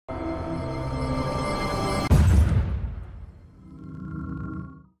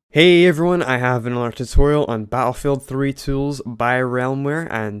Hey everyone, I have another tutorial on Battlefield 3 tools by Realmware,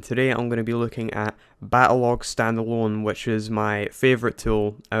 and today I'm going to be looking at Battlelog Standalone, which is my favorite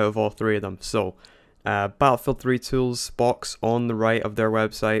tool out of all three of them. So, Battlefield 3 tools box on the right of their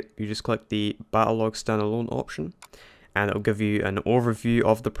website, you just click the Battlelog Standalone option, and it'll give you an overview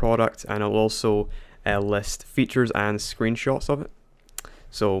of the product, and it'll also list features and screenshots of it.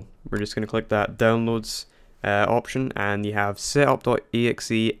 So, we're just going to click that Downloads option, and you have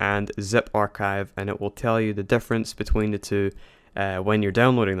setup.exe and zip archive, and it will tell you the difference between the two when you're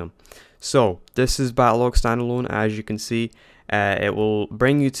downloading them. So this is Battlelog Standalone. As you can see, it will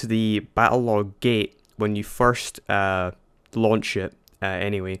bring you to the Battlelog gate when you first launch it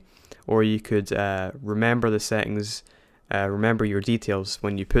anyway, or you could remember the settings, remember your details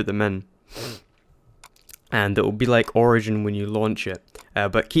when you put them in, and it will be like Origin when you launch it,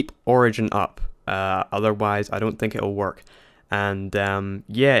 but keep Origin up. Otherwise I don't think it'll work. And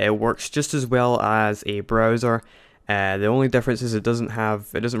yeah, it works just as well as a browser. The only difference is it doesn't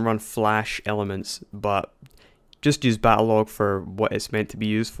run Flash elements, but just use Battlelog for what it's meant to be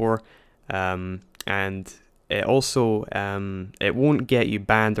used for. And it also it won't get you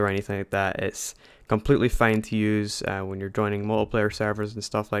banned or anything like that. It's completely fine to use when you're joining multiplayer servers and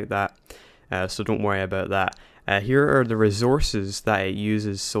stuff like that. So don't worry about that. Here are the resources that it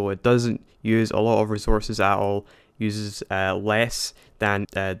uses. So it doesn't use a lot of resources at all, uses less than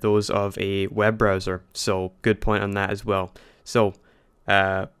those of a web browser. So good point on that as well. So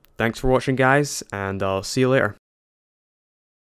thanks for watching, guys, and I'll see you later.